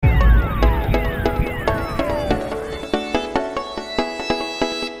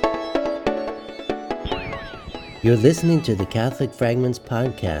You're listening to the Catholic Fragments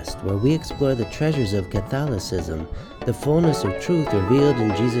podcast, where we explore the treasures of Catholicism, the fullness of truth revealed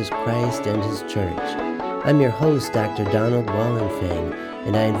in Jesus Christ and His Church. I'm your host, Dr. Donald Wallenfang,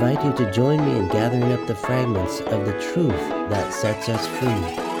 and I invite you to join me in gathering up the fragments of the truth that sets us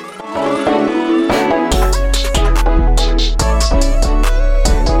free.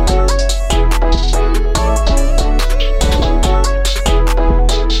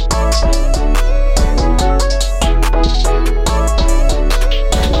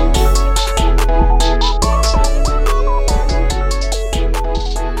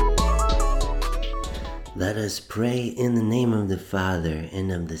 Let us pray in the name of the Father,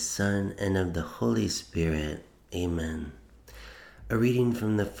 and of the Son, and of the Holy Spirit. Amen. A reading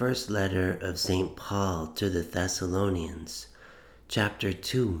from the first letter of St. Paul to the Thessalonians, chapter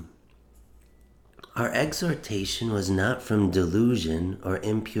 2. Our exhortation was not from delusion or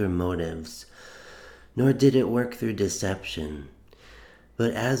impure motives, nor did it work through deception.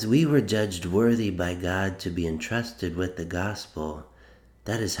 But as we were judged worthy by God to be entrusted with the gospel,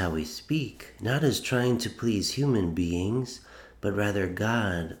 that is how we speak, not as trying to please human beings, but rather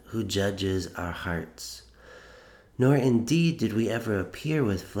God who judges our hearts. Nor indeed did we ever appear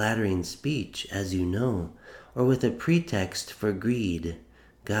with flattering speech, as you know, or with a pretext for greed,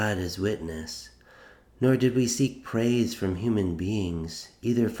 God is witness. Nor did we seek praise from human beings,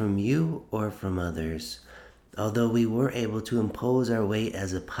 either from you or from others, although we were able to impose our weight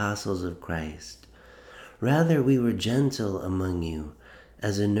as apostles of Christ. Rather, we were gentle among you,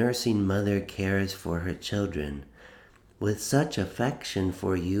 as a nursing mother cares for her children. With such affection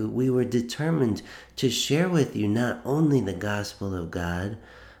for you, we were determined to share with you not only the gospel of God,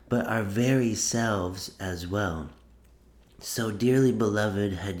 but our very selves as well. So dearly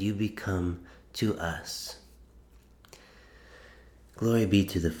beloved had you become to us. Glory be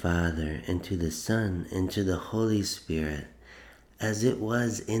to the Father, and to the Son, and to the Holy Spirit, as it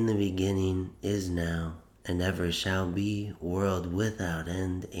was in the beginning, is now, and ever shall be, world without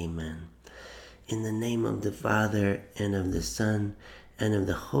end. Amen. In the name of the Father, and of the Son, and of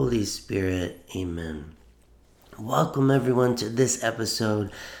the Holy Spirit. Amen. Welcome everyone to this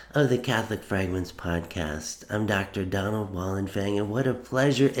episode of the Catholic Fragments podcast. I'm Dr. Donald Wallenfang, and what a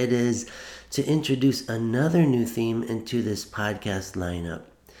pleasure it is to introduce another new theme into this podcast lineup: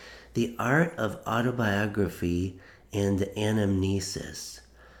 the art of autobiography and anamnesis.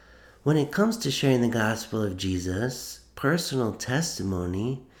 When it comes to sharing the gospel of Jesus, personal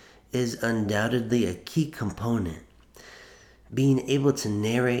testimony is undoubtedly a key component. Being able to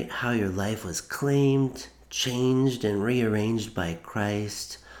narrate how your life was claimed, changed, and rearranged by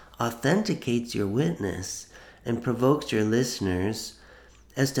Christ authenticates your witness and provokes your listeners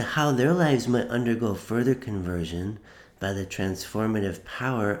as to how their lives might undergo further conversion by the transformative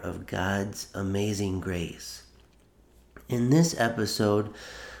power of God's amazing grace. In this episode,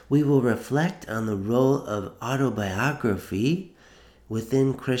 we will reflect on the role of autobiography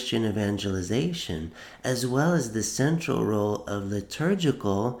within Christian evangelization, as well as the central role of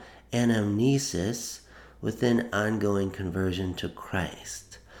liturgical anamnesis within ongoing conversion to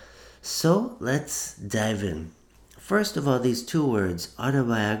Christ. So let's dive in. First of all, these two words,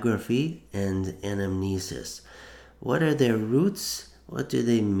 autobiography and anamnesis. What are their roots? What do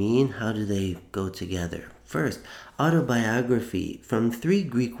they mean? How do they go together? First, autobiography, from three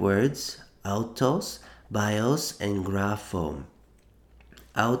Greek words, autos, bios, and grapho.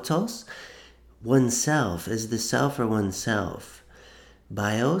 Autos, oneself, is the self or oneself.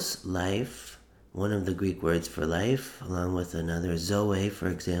 Bios, life, one of the Greek words for life, along with another, zoe, for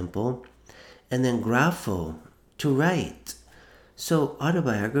example. And then grapho, to write. So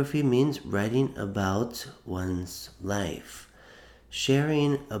autobiography means writing about one's life,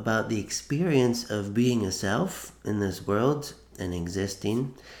 sharing about the experience of being a self in this world and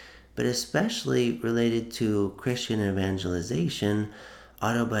existing, but especially related to Christian evangelization.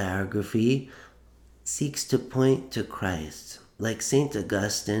 Autobiography seeks to point to Christ, like St.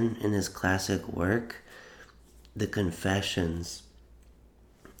 Augustine in his classic work, The Confessions.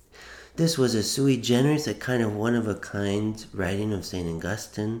 This was a sui generis, a kind of one-of-a-kind writing of St.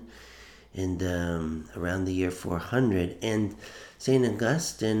 Augustine in around the year 400. And St.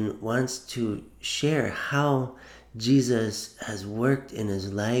 Augustine wants to share how Jesus has worked in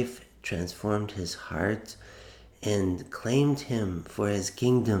his life, transformed his heart, and claimed him for his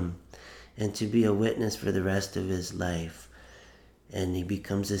kingdom and to be a witness for the rest of his life. And he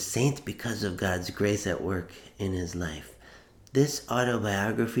becomes a saint because of God's grace at work in his life. This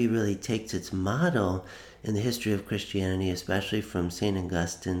autobiography really takes its model in the history of Christianity, especially from St.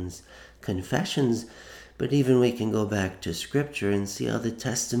 Augustine's Confessions, but even we can go back to Scripture and see how the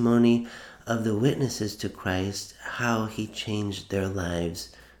testimony of the witnesses to Christ, how he changed their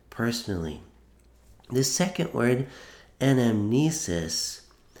lives personally. The second word, anamnesis,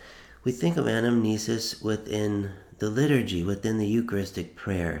 we think of anamnesis within the liturgy, within the Eucharistic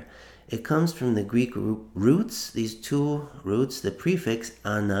prayer. It comes from the Greek roots, these two roots, the prefix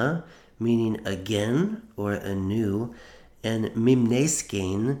ana, meaning again or anew, and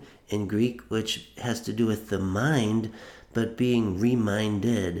mimneskein in Greek, which has to do with the mind, but being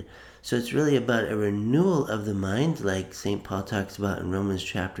reminded. So it's really about a renewal of the mind, like St. Paul talks about in Romans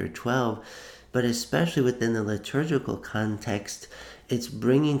chapter 12, but especially within the liturgical context, it's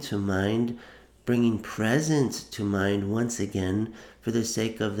bringing to mind, bringing present to mind once again for the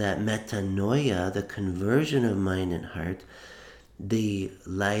sake of that metanoia, the conversion of mind and heart, the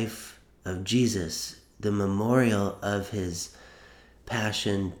life of Jesus, the memorial of his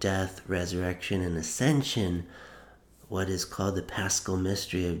passion, death, resurrection, and ascension, what is called the Paschal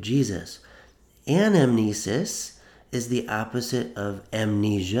mystery of Jesus. Anamnesis is the opposite of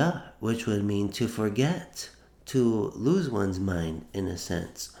amnesia, which would mean to forget, to lose one's mind in a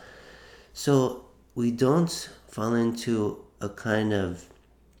sense. So we don't fall into a kind of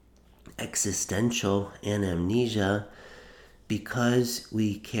existential anamnesia because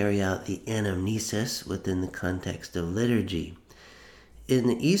we carry out the anamnesis within the context of liturgy. In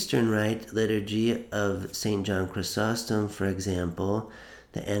the Eastern Rite liturgy of St. John Chrysostom, for example,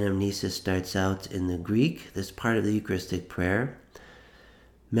 the anamnesis starts out in the Greek, this part of the Eucharistic prayer.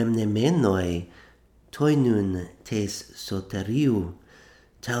 Memnemenoi toinun tes soteriu,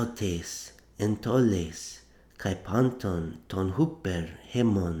 tautes, entoles, kai panton ton huper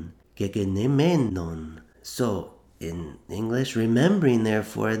hemon gegenemenon. So, in English, remembering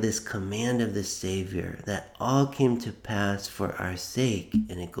therefore this command of the Savior, that all came to pass for our sake.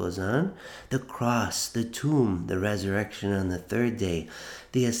 And it goes on, the cross, the tomb, the resurrection on the third day,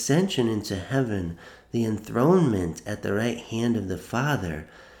 the ascension into heaven, the enthronement at the right hand of the Father,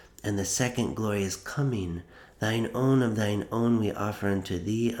 and the second glorious coming. Thine own of thine own we offer unto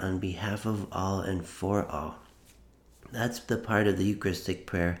thee on behalf of all and for all. That's the part of the Eucharistic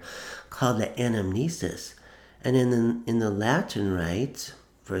prayer called the anamnesis. And in the Latin Rite,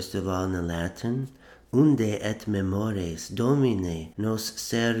 first of all in the Latin, unde et memores Domine nos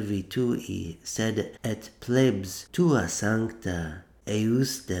servitui, sed et plebs tua sancta,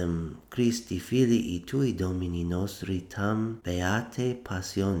 eustem Christi filii tui Domini nostri tam beate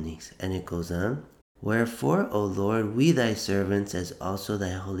passionis. And it goes on. Wherefore, O Lord, we thy servants, as also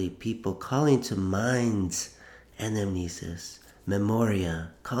thy holy people, calling to mind, anamnesis,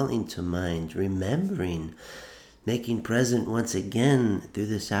 memoria, calling to mind, remembering, making present once again through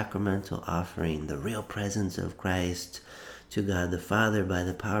the sacramental offering, the real presence of Christ to God the Father by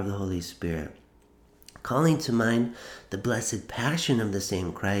the power of the Holy Spirit. Calling to mind the blessed passion of the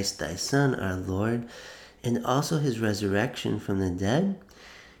same Christ, thy Son, our Lord, and also his resurrection from the dead,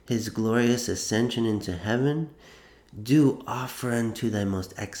 his glorious ascension into heaven. Do offer unto thy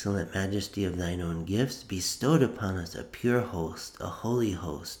most excellent majesty of thine own gifts, bestowed upon us a pure host, a holy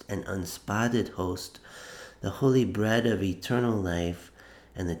host, an unspotted host, the holy bread of eternal life,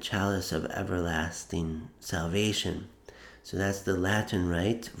 and the chalice of everlasting salvation. So that's the Latin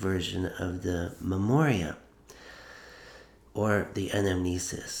Rite version of the Memoria, or the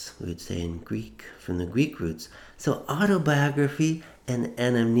Anamnesis, we would say in Greek, from the Greek roots. So autobiography and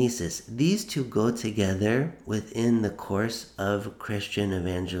anamnesis, these two go together within the course of Christian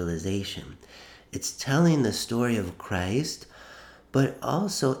evangelization. It's telling the story of Christ, but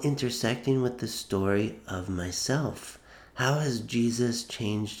also intersecting with the story of myself. How has Jesus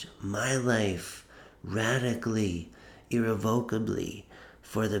changed my life radically, irrevocably,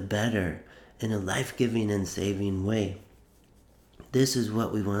 for the better, in a life-giving and saving way? This is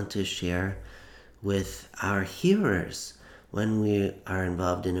what we want to share with our hearers when we are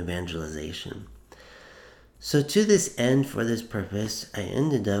involved in evangelization. So to this end, for this purpose, I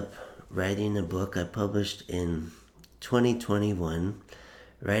ended up writing a book I published in 2021,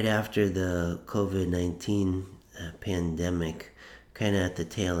 right after the COVID-19 pandemic, kind of at the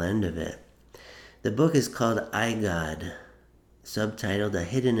tail end of it. The book is called I, God, subtitled A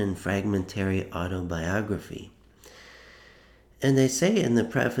Hidden and Fragmentary Autobiography. And they say in the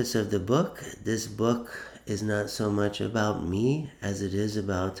preface of the book, this book is not so much about me as it is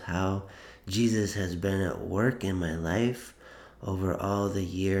about how Jesus has been at work in my life over all the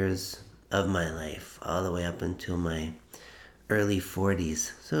years of my life, all the way up until my early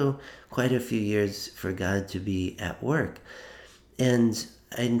 40s. So quite a few years for God to be at work. And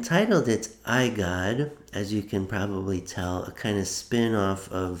I entitled it I, God, as you can probably tell, a kind of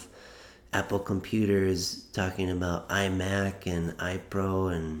spin-off of Apple computers, talking about iMac and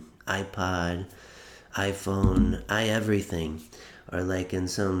iPro and iPod, iPhone, everything. Or like in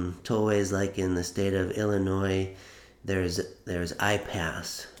some tollways, like in the state of Illinois, there's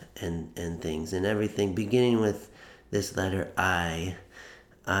iPass and things and everything beginning with this letter I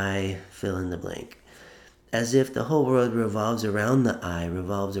fill in the blank. As if the whole world revolves around the I,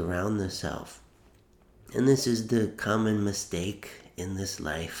 revolves around the self. And this is the common mistake in this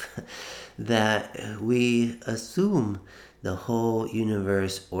life that we assume the whole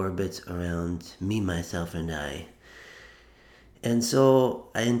universe orbits around me, myself, and I. And so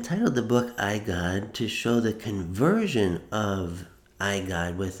I entitled the book I, God to show the conversion of I,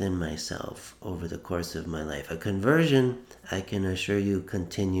 God within myself over the course of my life. A conversion, I can assure you,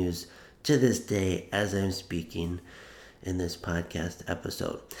 continues to this day as I'm speaking in this podcast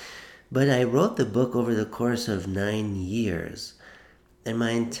episode. But I wrote the book over the course of 9 years. And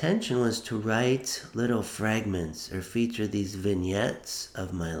my intention was to write little fragments or feature these vignettes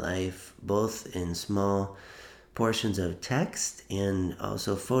of my life, both in small portions of text and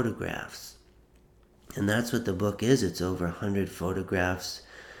also photographs. And that's what the book is. It's over 100 photographs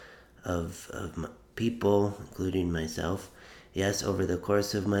of people, including myself, yes, over the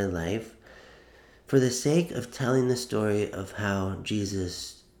course of my life, for the sake of telling the story of how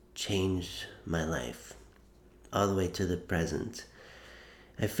Jesus changed my life all the way to the present.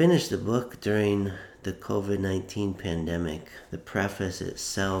 I finished the book during the COVID-19 pandemic. The preface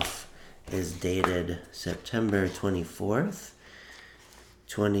itself is dated September 24th,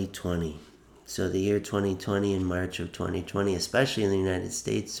 2020. So the year 2020 and March of 2020, especially in the United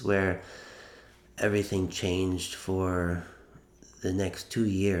States, where everything changed for the next 2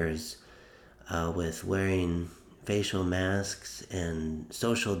 years with wearing facial masks and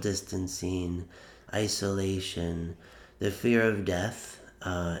social distancing, isolation, the fear of death,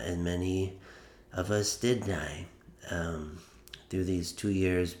 and many of us did die through these 2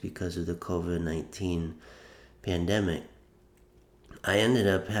 years because of the COVID-19 pandemic. I ended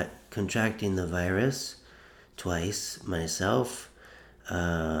up contracting the virus twice myself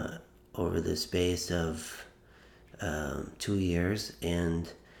over the space of 2 years,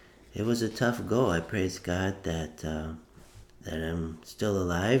 and it was a tough go. I praise God that I'm still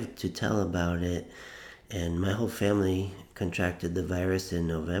alive to tell about it. And my whole family contracted the virus in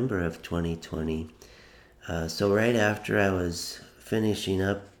November of 2020. So right after I was finishing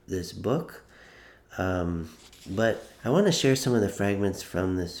up this book, but I want to share some of the fragments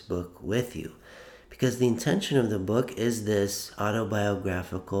from this book with you, because the intention of the book is this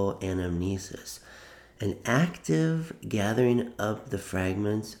autobiographical anamnesis, an active gathering up the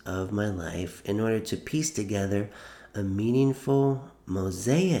fragments of my life in order to piece together a meaningful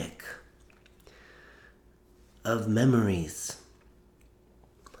mosaic of memories,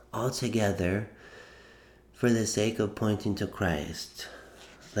 all together for the sake of pointing to Christ.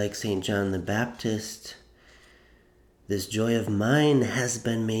 Like St. John the Baptist, this joy of mine has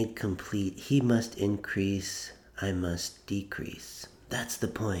been made complete. He must increase, I must decrease. That's the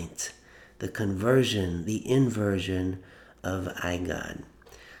point. The conversion, the inversion of I, God.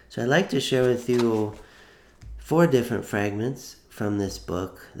 So I'd like to share with you 4 different fragments from this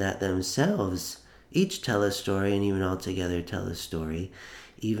book that themselves each tell a story, and even altogether tell a story,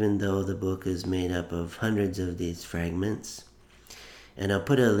 even though the book is made up of hundreds of these fragments. And I'll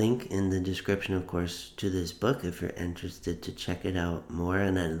put a link in the description, of course, to this book if you're interested to check it out more.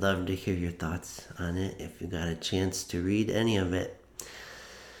 And I'd love to hear your thoughts on it if you got a chance to read any of it.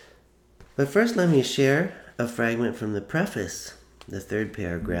 But first, let me share a fragment from the preface, the 3rd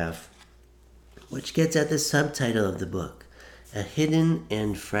paragraph, which gets at the subtitle of the book, A Hidden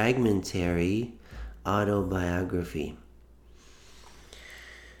and Fragmentary Autobiography.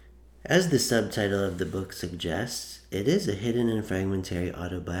 As the subtitle of the book suggests, it is a hidden and fragmentary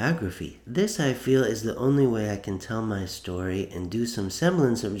autobiography. This, I feel, is the only way I can tell my story and do some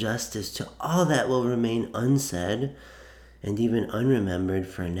semblance of justice to all that will remain unsaid and even unremembered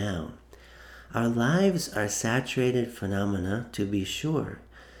for now. Our lives are saturated phenomena, to be sure.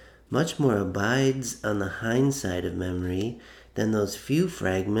 Much more abides on the hindsight of memory than those few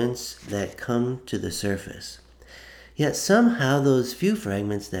fragments that come to the surface. Yet somehow those few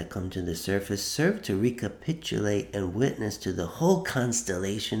fragments that come to the surface serve to recapitulate and witness to the whole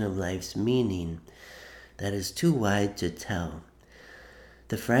constellation of life's meaning that is too wide to tell.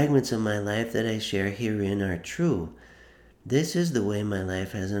 The fragments of my life that I share herein are true. This is the way my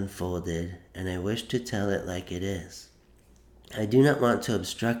life has unfolded, and I wish to tell it like it is. I do not want to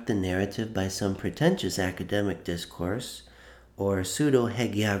obstruct the narrative by some pretentious academic discourse or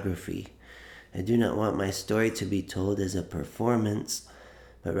pseudo-hagiography. I do not want my story to be told as a performance,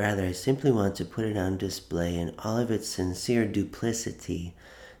 but rather I simply want to put it on display in all of its sincere duplicity,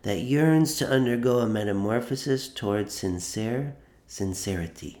 that yearns to undergo a metamorphosis towards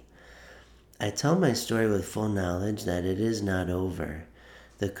sincerity. I tell my story with full knowledge that it is not over.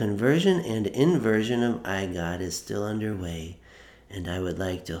 The conversion and inversion of I God is still underway, and I would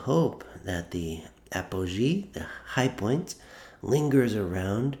like to hope that the apogee, the high point, lingers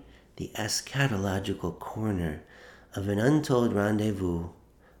around the eschatological corner of an untold rendezvous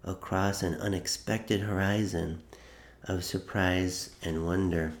across an unexpected horizon of surprise and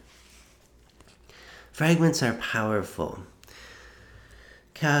wonder. Fragments are powerful.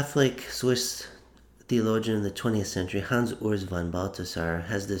 Catholic Swiss theologian of the 20th century, Hans Urs von Balthasar,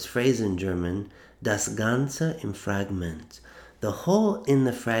 has this phrase in German, das Ganze im Fragment, the whole in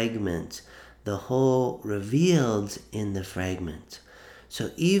the fragment, the whole revealed in the fragment.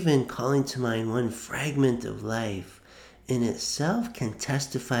 So even calling to mind one fragment of life in itself can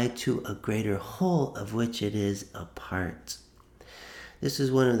testify to a greater whole of which it is a part. This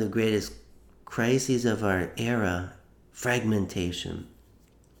is one of the greatest crises of our era, fragmentation.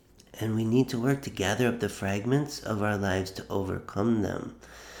 And we need to work to gather up the fragments of our lives to overcome them,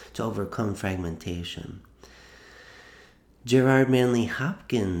 to overcome fragmentation. Gerard Manley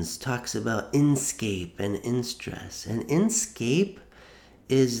Hopkins talks about inscape and instress. And inscape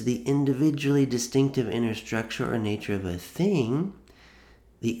is the individually distinctive inner structure or nature of a thing,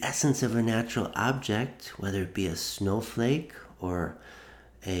 the essence of a natural object, whether it be a snowflake or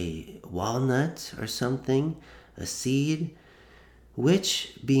a walnut or something, a seed,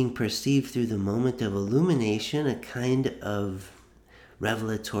 which, being perceived through the moment of illumination, a kind of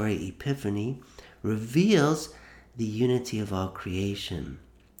revelatory epiphany, reveals the unity of all creation.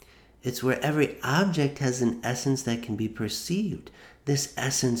 It's where every object has an essence that can be perceived. This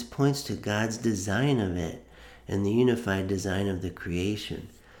essence points to God's design of it and the unified design of the creation.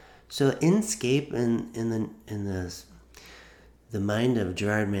 So inscape in the mind of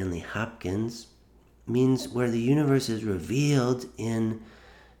Gerard Manley Hopkins means where the universe is revealed in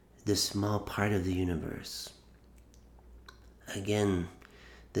the small part of the universe. Again,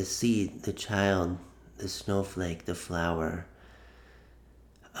 the seed, the child, the snowflake, the flower,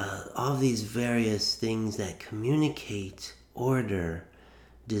 all these various things that communicate order,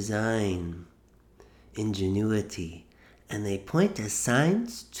 design, ingenuity, and they point as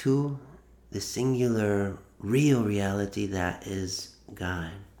signs to the singular, real reality that is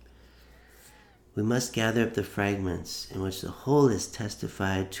God. We must gather up the fragments in which the whole is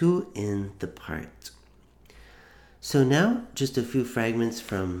testified to in the part. So now, just a few fragments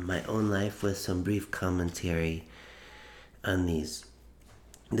from my own life with some brief commentary on these.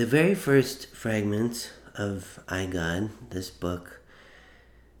 The very first fragment of I God, this book,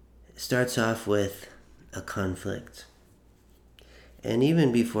 starts off with a conflict. And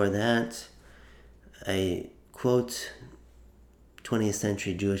even before that, I quote 20th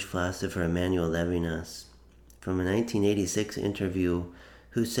century Jewish philosopher Emmanuel Levinas from a 1986 interview,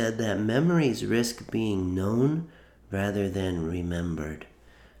 who said that memories risk being known rather than remembered.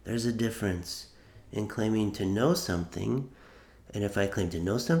 There's a difference in claiming to know something, and if I claim to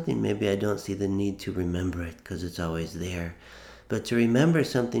know something, maybe I don't see the need to remember it because it's always there. But to remember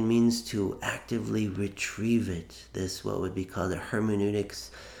something means to actively retrieve it. This what would be called a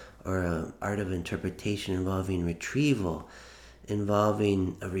hermeneutics, or an art of interpretation involving retrieval,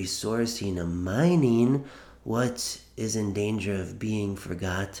 involving a resourcing, a mining what is in danger of being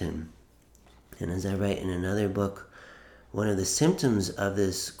forgotten. And as I write in another book, one of the symptoms of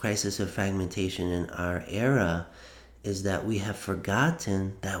this crisis of fragmentation in our era is that we have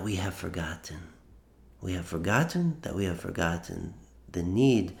forgotten that we have forgotten. We have forgotten that we have forgotten the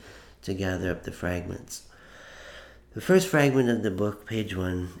need to gather up the fragments. The first fragment of the book, page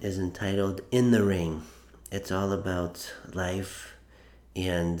 1, is entitled In the Ring. It's all about life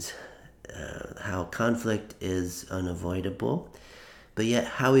and how conflict is unavoidable, but yet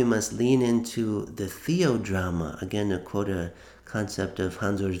how we must lean into the theodrama. Again, to quote a concept of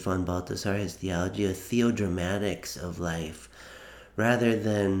Hans Urs von Balthasar, his theology, a theodramatics of life, rather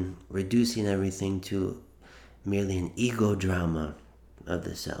than reducing everything to merely an ego drama of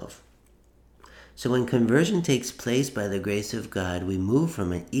the self. So when conversion takes place by the grace of God, we move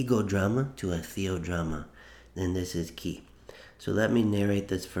from an ego drama to a theodrama. And this is key. So let me narrate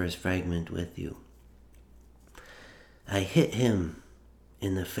this first fragment with you. I hit him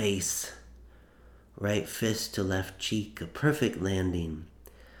in the face, right fist to left cheek, a perfect landing.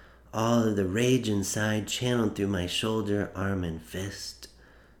 All of the rage inside channeled through my shoulder, arm, and fist.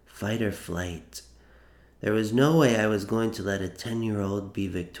 Fight or flight. There was no way I was going to let a 10-year-old be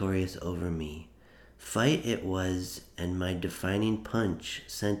victorious over me. Fight it was, and my defining punch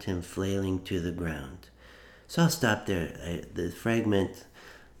sent him flailing to the ground. So I'll stop there. The fragment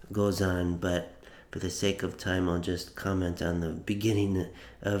goes on, but for the sake of time, I'll just comment on the beginning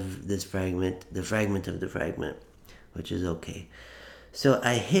of this fragment, the fragment of the fragment, which is okay. So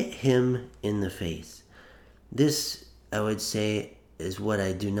I hit him in the face. This, I would say, is what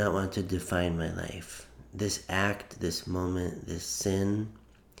I do not want to define my life. This act, this moment, this sin,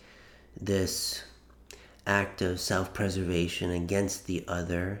 this act of self-preservation against the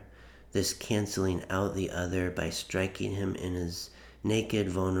other, this canceling out the other by striking him in his naked,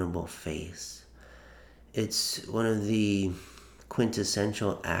 vulnerable face. It's one of the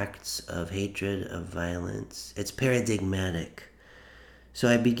quintessential acts of hatred, of violence. It's paradigmatic. So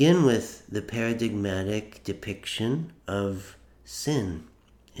I begin with the paradigmatic depiction of sin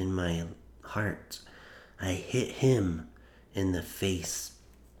in my heart. I hit him in the face.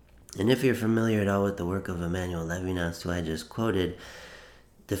 And if you're familiar at all with the work of Emmanuel Levinas, who I just quoted,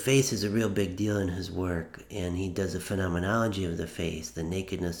 the face is a real big deal in his work, and he does a phenomenology of the face, the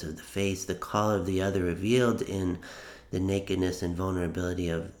nakedness of the face, the call of the other revealed in the nakedness and vulnerability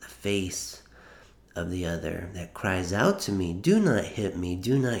of the face of the other that cries out to me, do not hit me,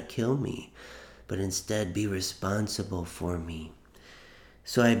 do not kill me, but instead be responsible for me.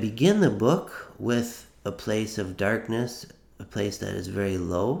 So I begin the book with a place of darkness, a place that is very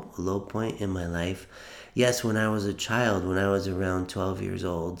low, a low point in my life. Yes, when I was a child, when I was around 12 years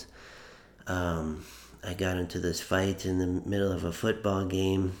old, I got into this fight in the middle of a football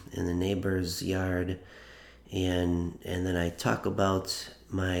game in the neighbor's yard, and then I talk about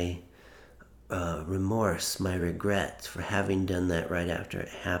my remorse, my regret for having done that right after it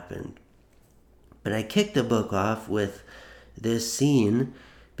happened. But I kicked the book off with this scene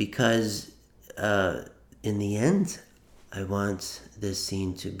because in the end, I want this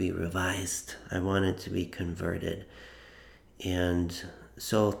scene to be revised. I want it to be converted. And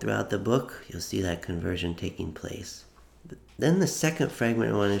so throughout the book, you'll see that conversion taking place. Then the second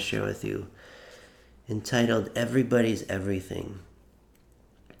fragment I want to share with you, entitled Everybody's Everything.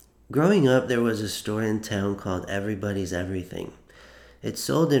 Growing up, there was a store in town called Everybody's Everything. It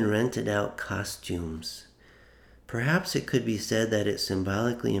sold and rented out costumes. Perhaps it could be said that it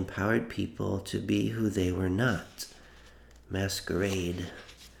symbolically empowered people to be who they were not. Masquerade.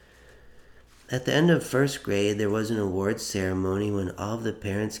 At the end of first grade, there was an awards ceremony when all of the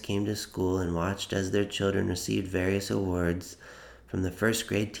parents came to school and watched as their children received various awards from the first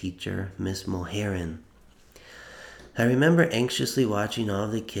grade teacher, Miss Mulheron. I remember anxiously watching all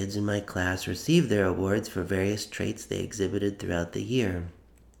of the kids in my class receive their awards for various traits they exhibited throughout the year.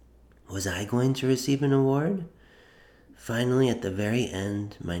 Was I going to receive an award? Finally, at the very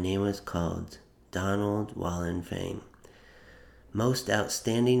end, my name was called Donald Wallenfang. Most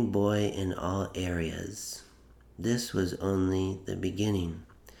outstanding boy in all areas. This was only the beginning.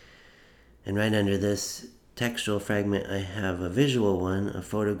 And right under this textual fragment, I have a visual one, a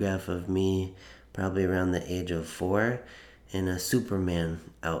photograph of me probably around the age of 4 in a Superman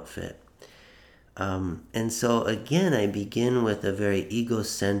outfit. And so again, I begin with a very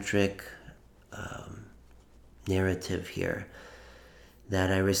egocentric narrative here. That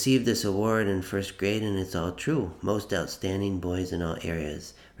I received this award in first grade, and it's all true. Most outstanding boys in all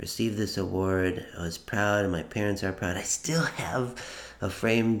areas. Received this award. I was proud, and my parents are proud. I still have a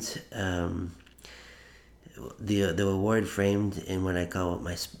framed, the award framed in what I call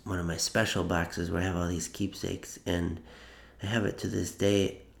one of my special boxes, where I have all these keepsakes, and I have it to this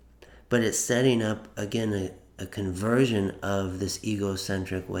day. But it's setting up again a conversion of this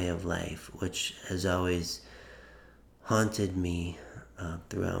egocentric way of life, which has always haunted me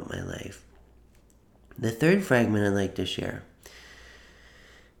throughout my life. The third fragment I'd like to share,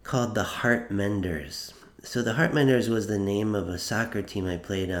 called the Heart Menders. So the Heart Menders was the name of a soccer team I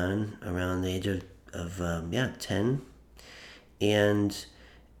played on around the age of 10, and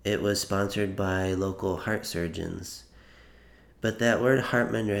it was sponsored by local heart surgeons. But that word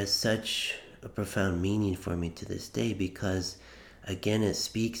heart mender has such a profound meaning for me to this day, because again, it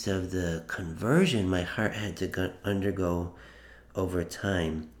speaks of the conversion my heart had to undergo over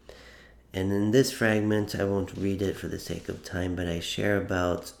time. And in this fragment, I won't read it for the sake of time, but I share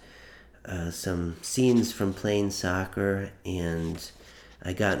about some scenes from playing soccer, and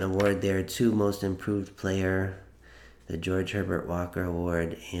I got an award there too, Most Improved Player, the George Herbert Walker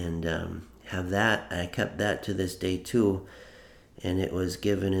Award, and have that. I kept that to this day too, and it was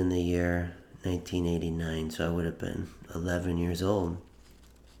given in the year 1989, so I would have been 11 years old.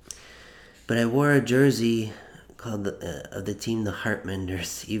 But I wore a jersey called of the team the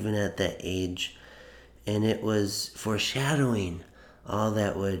Heartmenders, even at that age, and it was foreshadowing all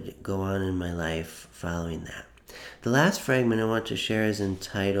that would go on in my life following that. The last fragment I want to share is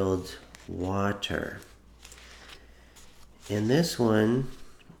entitled Water. In this one,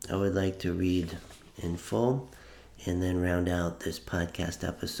 I would like to read in full and then round out this podcast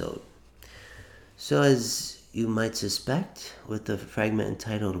episode. So as you might suspect, with the fragment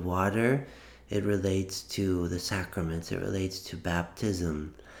entitled Water, it relates to the sacraments. It relates to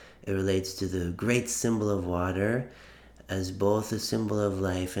baptism. It relates to the great symbol of water as both a symbol of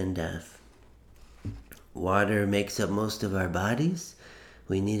life and death. Water makes up most of our bodies.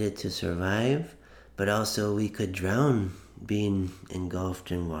 We need it to survive, but also we could drown being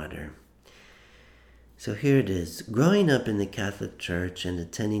engulfed in water. So here it is. Growing up in the Catholic Church and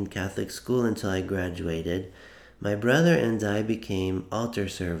attending Catholic school until I graduated, my brother and I became altar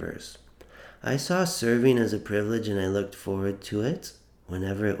servers. I saw serving as a privilege and I looked forward to it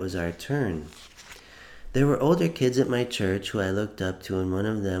whenever it was our turn. There were older kids at my church who I looked up to, and one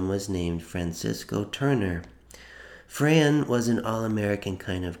of them was named Francisco Turner. Fran was an all-American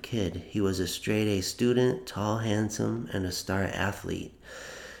kind of kid. He was a straight-A student, tall, handsome, and a star athlete.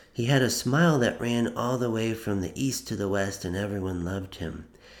 He had a smile that ran all the way from the east to the west, and everyone loved him.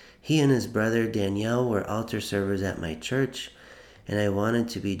 He and his brother Danielle were altar servers at my church, and I wanted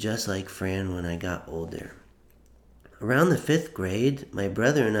to be just like Fran when I got older. Around the 5th grade, my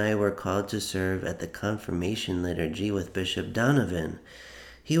brother and I were called to serve at the confirmation liturgy with Bishop Donovan.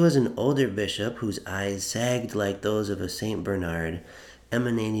 He was an older bishop whose eyes sagged like those of a Saint Bernard,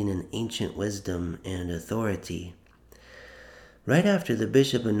 emanating an ancient wisdom and authority. Right after the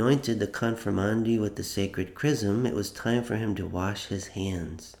bishop anointed the confirmandi with the sacred chrism, it was time for him to wash his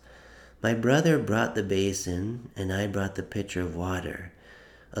hands. My brother brought the basin, and I brought the pitcher of water.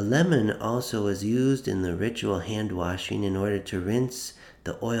 A lemon also was used in the ritual hand washing in order to rinse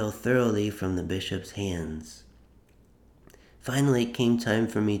the oil thoroughly from the bishop's hands. Finally, it came time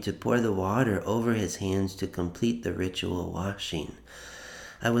for me to pour the water over his hands to complete the ritual washing.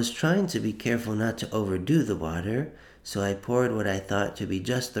 I was trying to be careful not to overdo the water, so I poured what I thought to be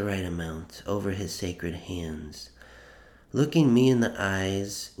just the right amount over his sacred hands. Looking me in the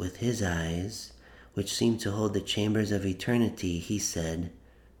eyes with his eyes, which seemed to hold the chambers of eternity, he said,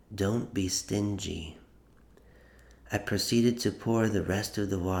 "Don't be stingy." I proceeded to pour the rest of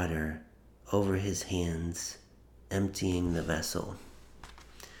the water over his hands, emptying the vessel.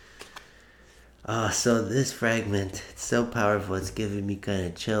 So this fragment, it's so powerful, it's giving me kind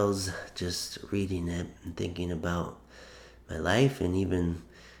of chills just reading it and thinking about my life and even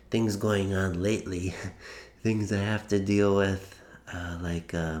things going on lately, things I have to deal with,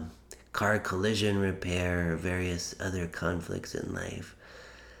 like car collision repair or various other conflicts in life.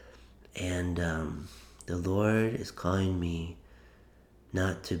 And the Lord is calling me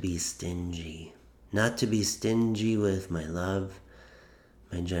not to be stingy. Not to be stingy with my love,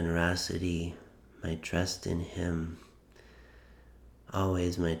 my generosity, my trust in Him.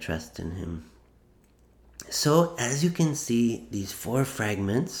 Always my trust in Him. So, as you can see, these 4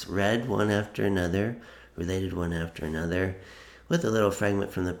 fragments, read one after another, related one after another, with a little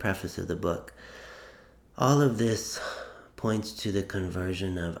fragment from the preface of the book. All of this points to the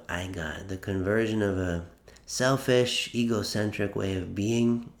conversion of I-God, the conversion of a selfish, egocentric way of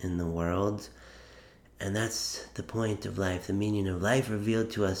being in the world. And that's the point of life, the meaning of life revealed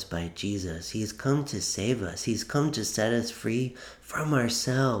to us by Jesus. He's come to save us. He's come to set us free from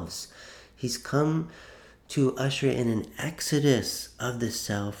ourselves. He's come to usher in an exodus of the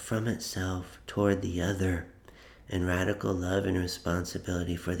self from itself toward the other, and radical love and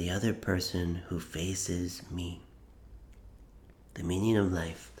responsibility for the other person who faces me. The meaning of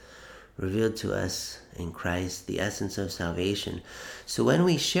life revealed to us in Christ, the essence of salvation. So when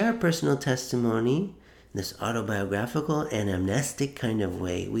we share personal testimony, this autobiographical and amnestic kind of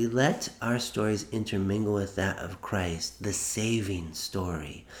way, we let our stories intermingle with that of Christ, the saving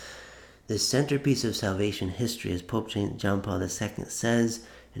story. The centerpiece of salvation history, as Pope John Paul II says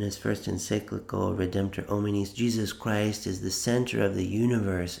in his first encyclical, Redemptor Hominis, Jesus Christ is the center of the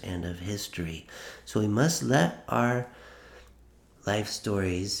universe and of history. So we must let our life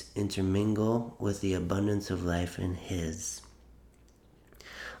stories intermingle with the abundance of life in His.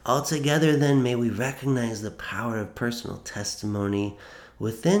 Altogether, then, may we recognize the power of personal testimony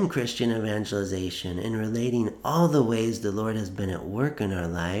within Christian evangelization in relating all the ways the Lord has been at work in our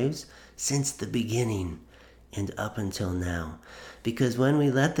lives since the beginning and up until now. Because when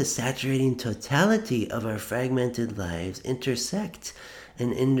we let the saturating totality of our fragmented lives intersect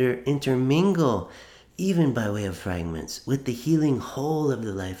and intermingle, even by way of fragments, with the healing whole of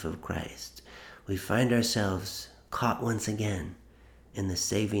the life of Christ, we find ourselves caught once again in the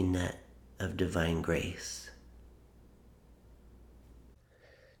saving net of divine grace.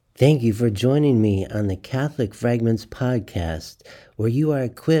 Thank you for joining me on the Catholic Fragments podcast, where you are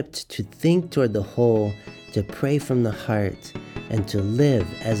equipped to think toward the whole, to pray from the heart, and to live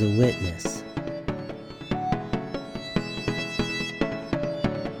as a witness